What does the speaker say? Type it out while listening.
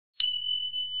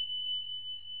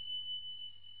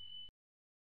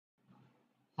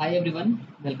Hi everyone,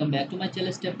 welcome back to my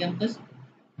channel Step Campus.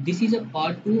 This is a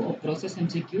part 2 of process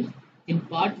MCQs. In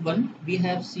part 1, we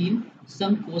have seen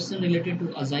some questions related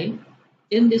to Agile.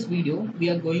 In this video,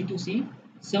 we are going to see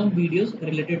some videos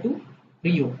related to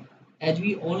Rio. As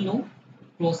we all know,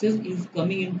 process is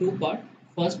coming in two parts.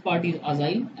 First part is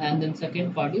Agile and then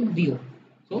second part is Rio.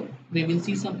 So we will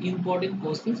see some important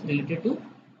questions related to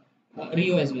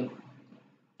Rio as well.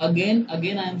 Again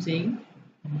I am saying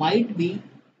might be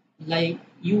like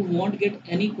you won't get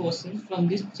any questions from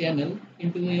this channel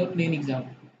into your main exam.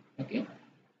 Okay,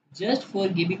 just for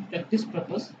giving practice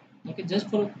purpose. Okay, just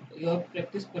for your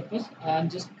practice purpose I am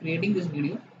just creating this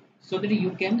video so that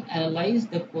you can analyze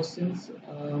the questions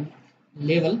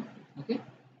level. Okay,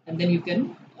 and then you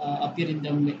can appear in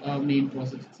the main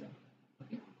process itself.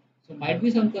 Okay, so might be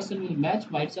some question will match,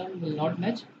 might some will not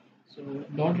match. So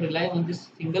don't rely on this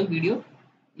single video.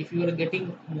 If you are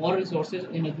getting more resources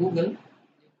in a Google,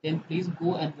 then please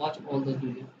go and watch all those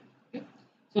videos. Okay,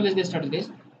 so let's get started, guys.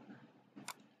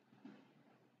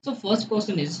 So first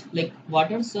question is like,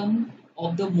 what are some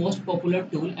of the most popular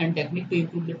tool and technique to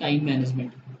improve the time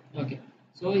management? Okay,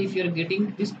 so if you are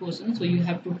getting this question, so you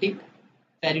have to take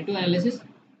Pareto analysis,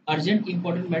 urgent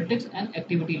important metrics, and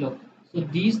activity log. So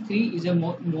these three is a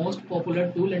most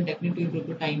popular tool and technique to improve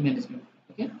the time management.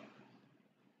 Okay,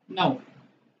 now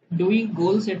doing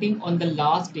goal setting on the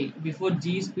last day before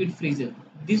G speed freezes.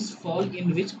 This fall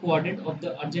in which quadrant of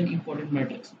the urgent important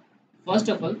matrix? First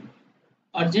of all,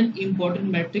 urgent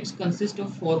important matrix consists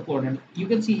of four quadrants. You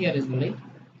can see here as well, right?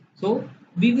 So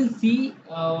we will see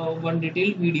one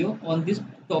detailed video on this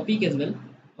topic as well.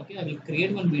 Okay, I will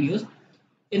create one videos.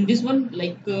 In this one,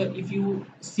 like if you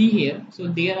see here, so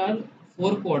there are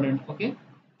four quadrants. Okay,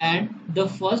 and the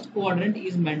first quadrant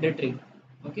is mandatory.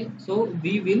 Okay, so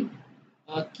we will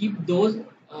keep those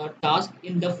tasks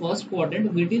in the first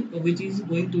quadrant, which is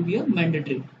going to be a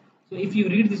mandatory. So if you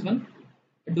read this one,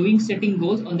 doing setting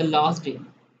goals on the last day,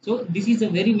 so this is a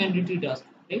very mandatory task,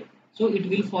 right? So it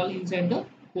will fall inside the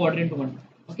quadrant 1.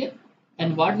 Okay,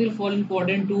 and what will fall in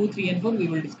quadrant 2, 3 and 4 we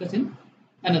will discuss in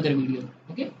another video.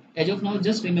 Okay, as of now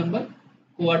just remember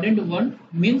quadrant 1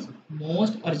 means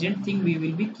most urgent thing we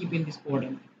will be keeping this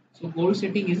quadrant. So goal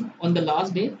setting is on the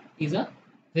last day is a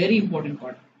very important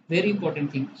part, very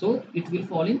important thing. So it will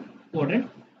fall in quadrant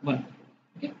 1.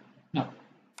 Okay, now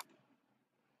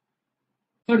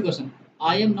third question.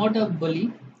 I am not a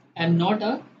bully and not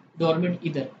a doormat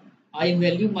either. I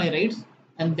value my rights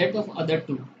and that of other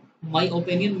too. My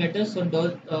opinion matters, so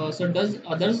does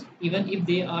others, even if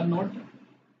they are not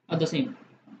the same.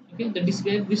 Okay, the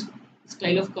describe this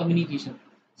style of communication.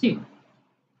 See,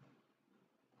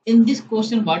 in this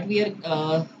question, what we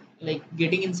are like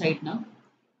getting insight now,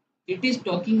 it is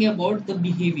talking about the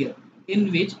behavior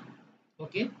in which,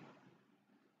 okay,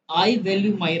 I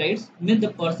value my rights means the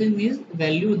person is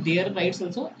value their rights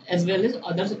also as well as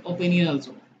others' opinion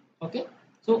also. Okay.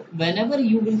 So whenever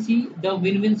you will see the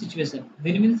win-win situation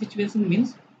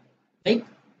means like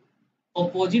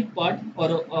opposite part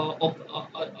or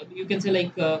you can say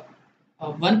like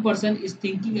one person is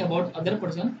thinking about other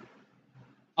person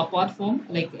apart from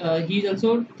like he is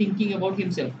also thinking about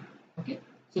himself. Okay.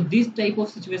 So this type of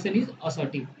situation is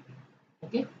assertive.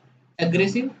 Okay,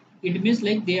 aggressive, it means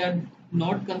like they are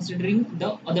not considering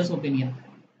the other's opinion.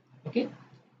 Okay,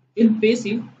 in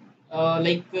passive,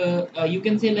 you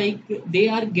can say like they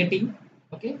are getting,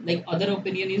 okay, like other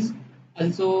opinion is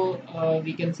also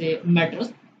we can say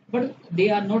matters, but they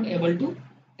are not able to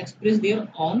express their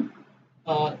own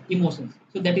emotions,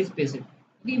 so that is passive.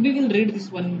 Okay, we will read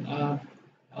this one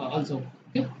also.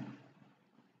 Okay,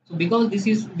 so because this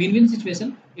is win-win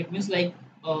situation, it means like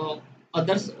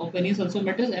others' opinions also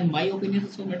matters and my opinions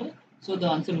also matter. So the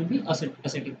answer will be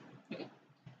assertive. Okay.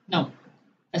 Now,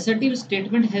 assertive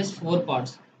statement has four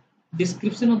parts: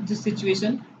 description of the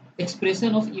situation,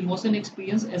 expression of emotion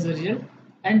experience as a result,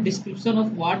 and description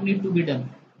of what need to be done,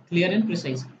 clear and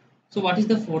precise. So what is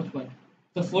the fourth point?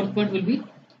 The fourth point will be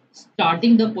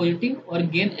starting the positive or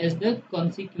gain as the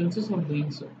consequences of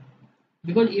doing so.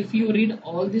 Because if you read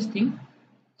all these things,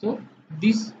 so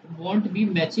this won't be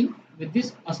matching with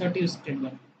this assertive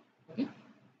statement. Okay,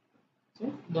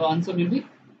 so the answer will be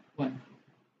 1.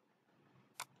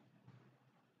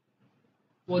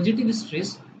 Positive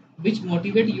stress, which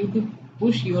motivate you to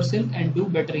push yourself and do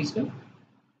better is called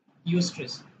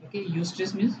eustress. Okay,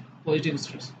 eustress means positive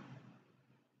stress.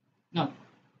 Now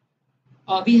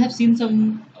we have seen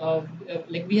some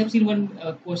like we have seen one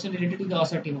question related to the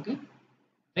assertive. Okay,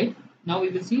 right? Now we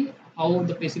will see how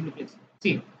the passive looks like.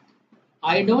 See,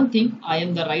 I don't think I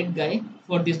am the right guy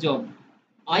for this job.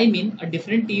 I mean, a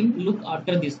different team look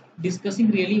after this.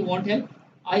 Discussing really won't help.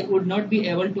 I would not be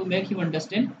able to make him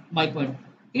understand my point.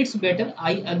 It's better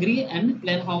I agree and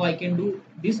plan how I can do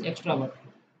this extra work.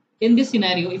 In this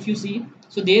scenario, if you see,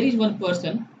 so there is one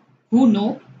person who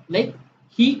know, like,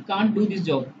 he can't do this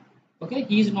job. Okay,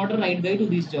 he is not a right guy to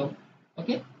this job.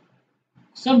 Okay,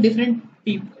 some different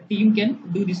team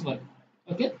can do this work.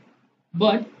 Okay,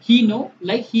 but he know,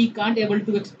 like, he can't able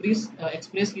to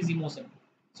express his emotion.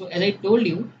 So as I told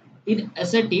you, in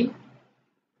assertive,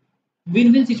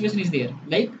 win-win situation is there.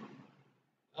 Like,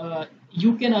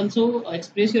 you can also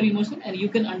express your emotion and you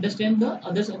can understand the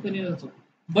other's opinion also.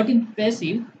 But in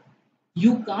passive,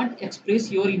 you can't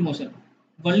express your emotion,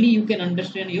 only you can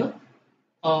understand your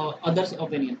others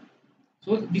opinion.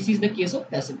 So this is the case of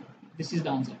passive. This is the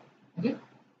answer. Okay,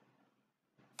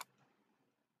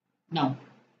 now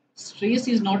stress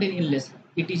is not an illness,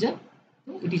 it is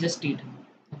a state.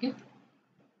 Okay,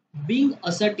 being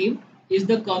assertive is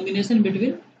the combination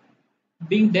between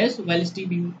being dash while still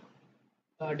being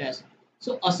dash.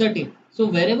 So assertive. So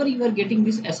wherever you are getting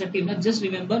this assertiveness, just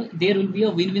remember there will be a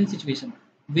win-win situation.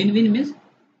 Win-win means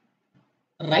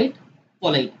right,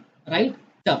 polite, right,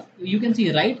 tough. You can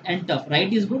see right and tough.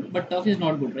 Right is good, but tough is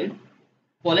not good, right?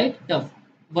 Polite, tough.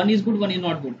 One is good, one is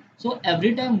not good. So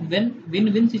every time when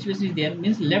win-win situation is there,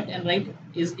 means left and right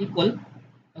is equal.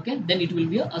 Okay, then it will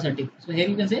be a assertive. So here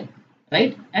you can say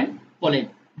right and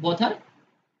polite. Both are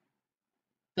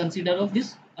consider of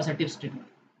this assertive statement.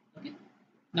 Okay.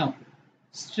 Now,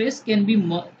 stress can be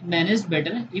managed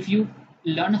better if you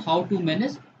learn how to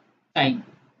manage time,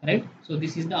 right? So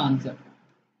this is the answer.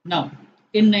 Now,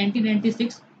 in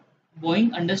 1996,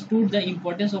 Boeing understood the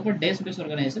importance of a desk-based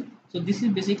organization. So this is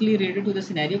basically related to the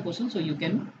scenario question. So you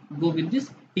can go with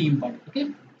this team part. Okay,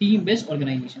 team-based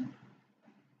organization.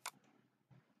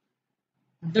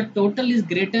 The total is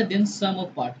greater than sum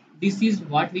of part. This is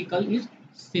what we call is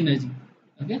synergy.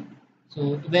 Okay,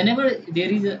 so whenever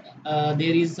there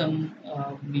is some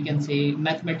we can say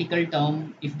mathematical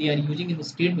term, if they are using in the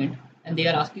statement and they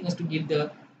are asking us to give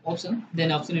the option,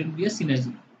 then option will be a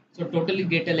synergy. So totally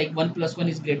greater, like 1 plus 1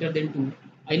 is greater than 2.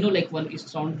 I know, like, 1 is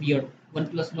sound weird, 1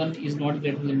 plus 1 is not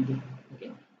greater than 2.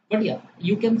 Okay, but yeah,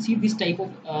 you can see this type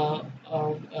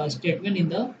of statement in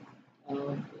the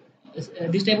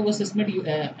this type of assessment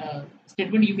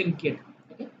statement you can get.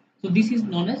 Okay, so this is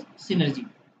known as synergy.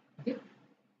 Okay,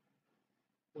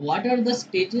 what are the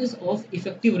stages of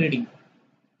effective reading?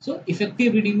 So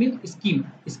effective reading means scheme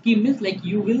means, like,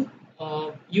 you will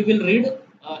read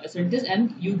a sentence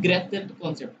and you grasp that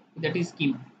concept, that is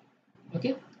scheme.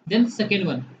 Okay, then second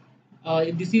one,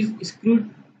 this is screwed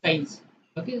times.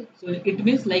 Okay, so it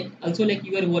means, like, also, like,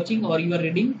 you are watching or you are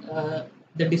reading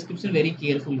the description very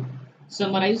carefully.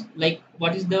 Summarize, like,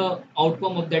 what is the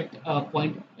outcome of that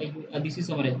point, like, this is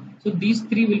summarized. So these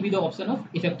three will be the option of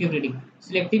effective reading.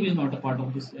 Selective is not a part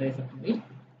of this effective, right?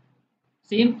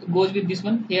 Same goes with this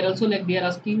one here also, like, they are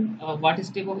asking what is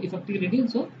step of effective reading,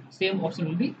 so same option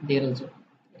will be there also.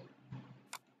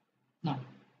 Now,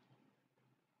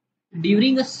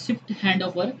 during a shift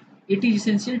handover, it is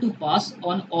essential to pass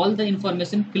on all the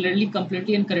information clearly,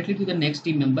 completely, and correctly to the next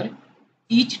team member.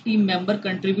 Each team member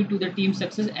contribute to the team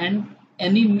success, and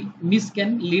any miss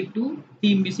can lead to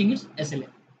team missing its SLA.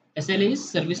 SLA is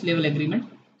service level agreement.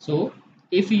 So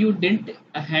if you didn't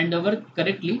hand over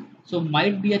correctly, so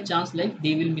might be a chance, like,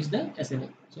 they will miss the SLA.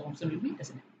 So option will be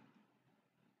SLA.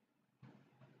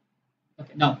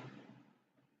 Okay, now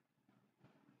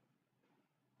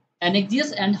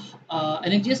Anxious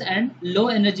and low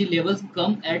energy levels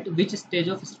come at which stage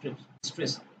of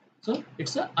stress? So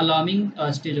it's a alarming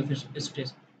stage of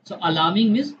stress. So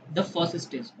alarming means the first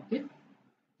stage. Okay,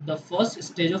 the first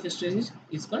stage of stress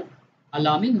is called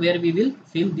alarming, where we will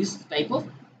feel this type of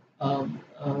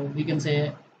we can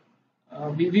say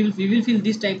we will feel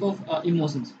this type of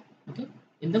emotions. Okay,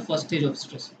 in the first stage of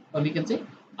stress, or we can say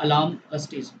alarm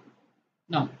stage.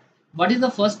 Now, what is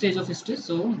the first stage of stress?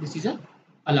 So this is a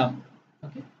alarm.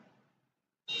 Okay,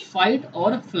 fight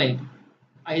or flight,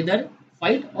 either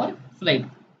fight or flight.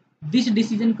 This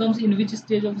decision comes in which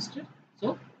stage of stress?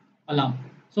 So alarm.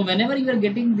 So whenever you are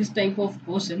getting this type of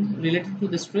question related to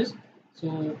the stress,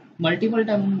 so multiple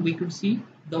time we could see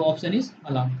the option is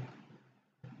alarm.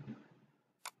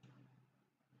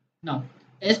 Now,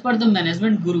 as per the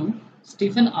management guru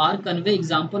Stephen R. Conway,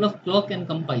 example of clock and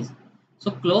compass.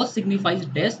 So clock signifies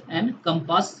dash and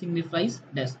compass signifies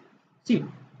dash. See,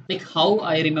 like, how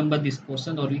I remember this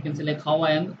question, or we can say, like, how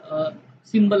I am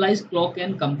symbolize clock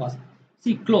and compass.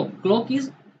 See, clock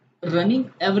is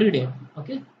running every day.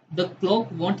 Okay, the clock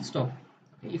won't stop.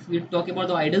 Okay? If we talk about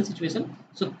the ideal situation,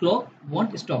 so clock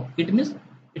won't stop. It means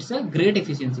it's a great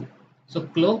efficiency. So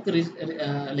clock is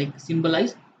like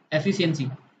symbolize efficiency.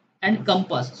 and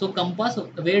compass. So compass,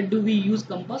 where do we use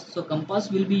compass? So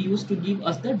compass will be used to give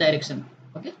us the direction.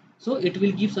 Okay, so it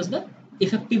will gives us the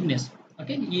effectiveness.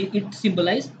 Okay, it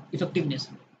symbolize effectiveness.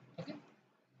 Okay,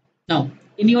 now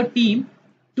in your team,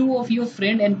 two of your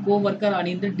friend and co-worker are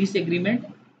in the disagreement,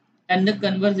 and the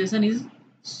conversation is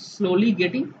slowly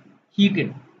getting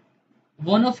heated.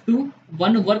 One of two,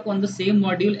 one work on the same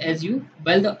module as you,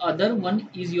 while the other one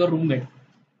is your roommate.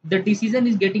 The decision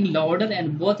is getting louder,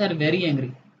 and both are very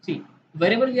angry. See,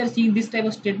 wherever we are seeing this type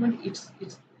of statement,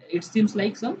 it seems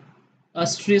like some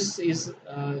stress is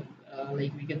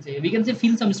like we can say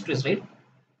feel some stress, right?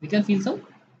 We can feel some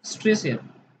stress here.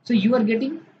 So you are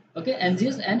getting okay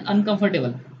anxious and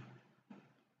uncomfortable,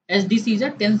 as this is a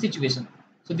tense situation.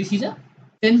 So this is a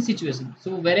tense situation.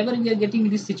 So wherever we are getting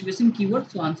this situation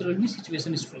keyword, so answer will be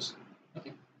situation stress.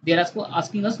 Okay, they are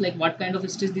asking us like what kind of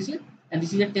stress this is, and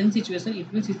this is a tense situation.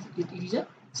 It means it is a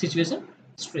situation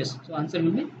stress. So answer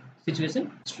will be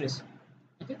situation stress.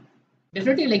 Okay,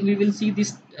 definitely like we will see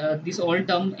this all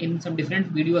term in some different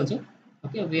video also.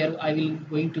 Okay, where I will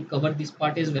going to cover this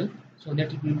part as well, so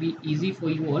that it will be easy for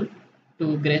you all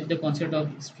to grasp the concept of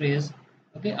stress.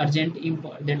 Okay, urgent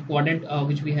that quadrant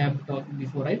which we have talked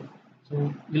before, right?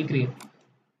 So we'll create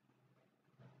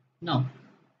now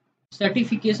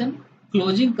certification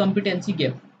closing competency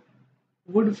gap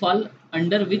would fall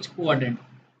under which quadrant?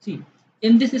 See,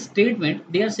 in this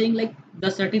statement they are saying like the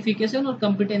certification or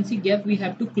competency gap we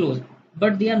have to close,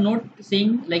 but they are not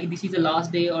saying like this is the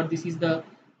last day or this is the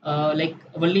like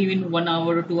only in 1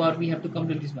 hour or 2 hour we have to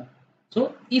complete this one.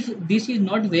 So if this is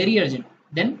not very urgent,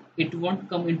 then it won't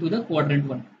come into the quadrant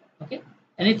one. Okay,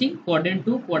 anything quadrant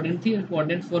 2, quadrant 3 and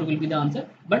quadrant 4 will be the answer.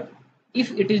 But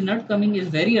if it is not coming is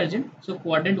very urgent, so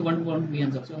quadrant 1 won't be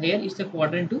answer. So here it's a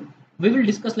quadrant 2. We will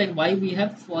discuss like why we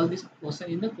have fall this question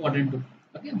in the quadrant 2.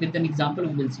 Okay, with an example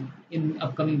we will see in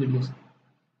upcoming videos.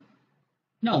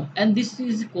 Now, and this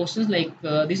is questions like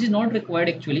this is not required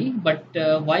actually, but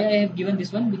why I have given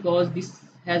this one, because this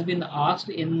has been asked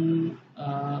in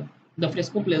the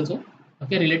Fresco play also.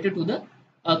 Okay, related to the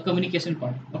communication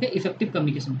part. Okay, effective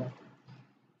communication part.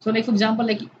 So, like for example,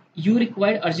 like you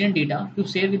require urgent data to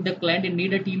share with the client and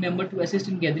need a team member to assist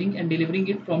in gathering and delivering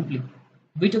it promptly.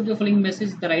 Which of the following message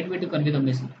is the right way to convey the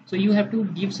message? So you have to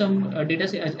give some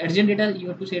data, urgent data you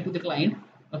have to share to the client.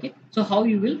 Okay, so how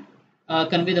you will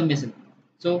convey the message?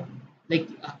 So like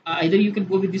either you can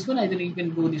go with this one, either you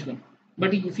can go this one.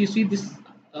 But if you see this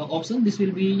option, this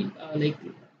will be like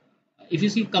if you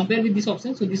see compare with this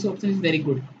option, so this option is very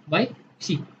good. Why?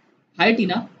 See, hi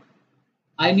Tina,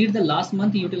 I need the last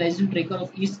month utilization tracker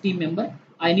of each team member.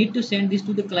 I need to send this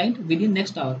to the client within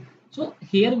next hour. So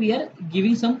here we are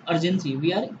giving some urgency.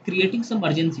 We are creating some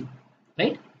urgency,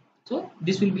 right? So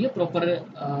this will be a proper,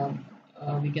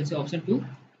 we can say option to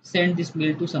send this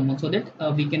mail to someone so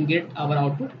that we can get our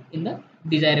output in the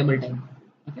desirable time.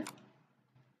 Okay.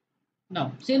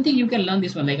 Now, same thing you can learn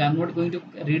this one. Like I'm not going to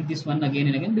read this one again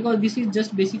and again because this is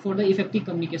just basic for the effective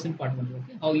communication part only.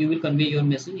 Okay, how you will convey your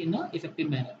message in a effective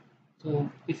manner. So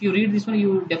if you read this one,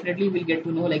 you definitely will get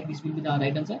to know like this will be the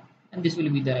right answer and this will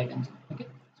be the right answer. Okay,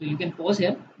 so you can pause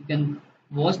here, you can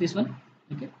watch this one.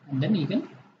 Okay, and then you can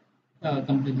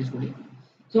complete this video.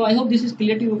 So I hope this is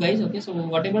clear to you guys. Okay, so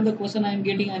whatever the question I am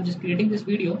getting, I am just creating this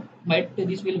video. Might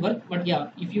this will work, but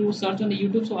yeah, if you search on the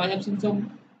YouTube, so I have seen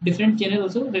some different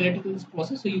channels also related to this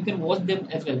process, so you can watch them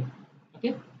as well.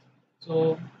 Okay,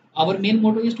 so our main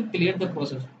motto is to clear the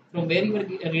process. From where you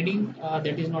are reading,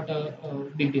 that is not a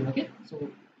big deal. Okay, so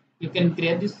you can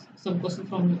create this some question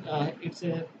from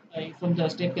from the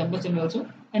Step Campus channel also,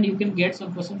 and you can get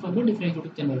some question from the different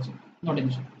YouTube channel also. Not an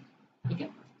issue. Okay,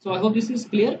 so I hope this is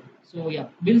clear. So yeah,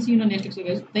 we'll see you in the next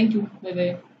exercise. Thank you. Bye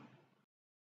bye.